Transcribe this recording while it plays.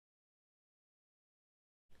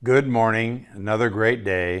Good morning, another great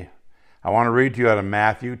day. I want to read to you out of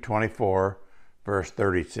Matthew 24, verse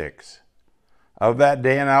 36. Of that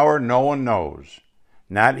day and hour no one knows,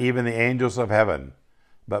 not even the angels of heaven,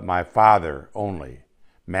 but my Father only.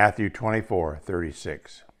 Matthew 24,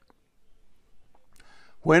 36.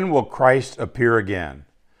 When will Christ appear again?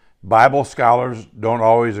 Bible scholars don't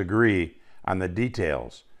always agree on the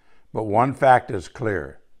details, but one fact is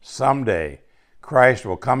clear. Someday, Christ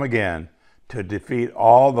will come again to defeat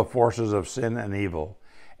all the forces of sin and evil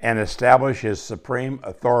and establish his supreme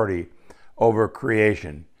authority over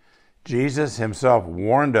creation. Jesus himself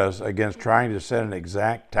warned us against trying to set an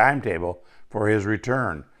exact timetable for his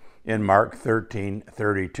return in Mark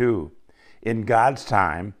 13:32. In God's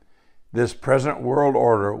time, this present world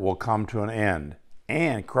order will come to an end,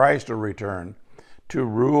 and Christ will return to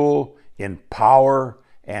rule in power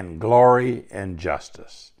and glory and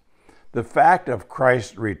justice. The fact of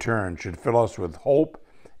Christ's return should fill us with hope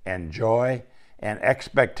and joy and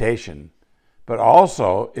expectation, but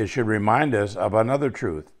also it should remind us of another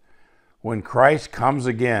truth. When Christ comes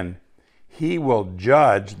again, he will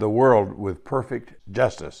judge the world with perfect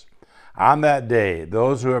justice. On that day,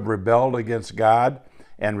 those who have rebelled against God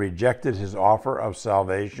and rejected his offer of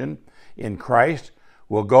salvation in Christ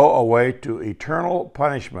will go away to eternal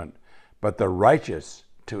punishment, but the righteous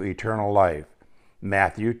to eternal life.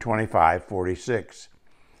 Matthew 25:46.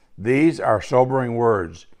 These are sobering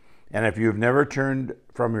words, and if you've never turned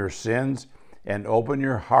from your sins and opened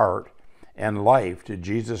your heart and life to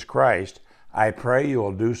Jesus Christ, I pray you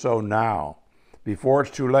will do so now, before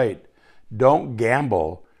it's too late. Don't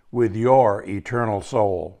gamble with your eternal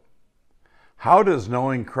soul. How does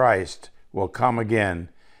knowing Christ will come again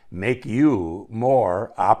make you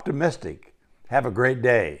more optimistic? Have a great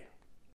day.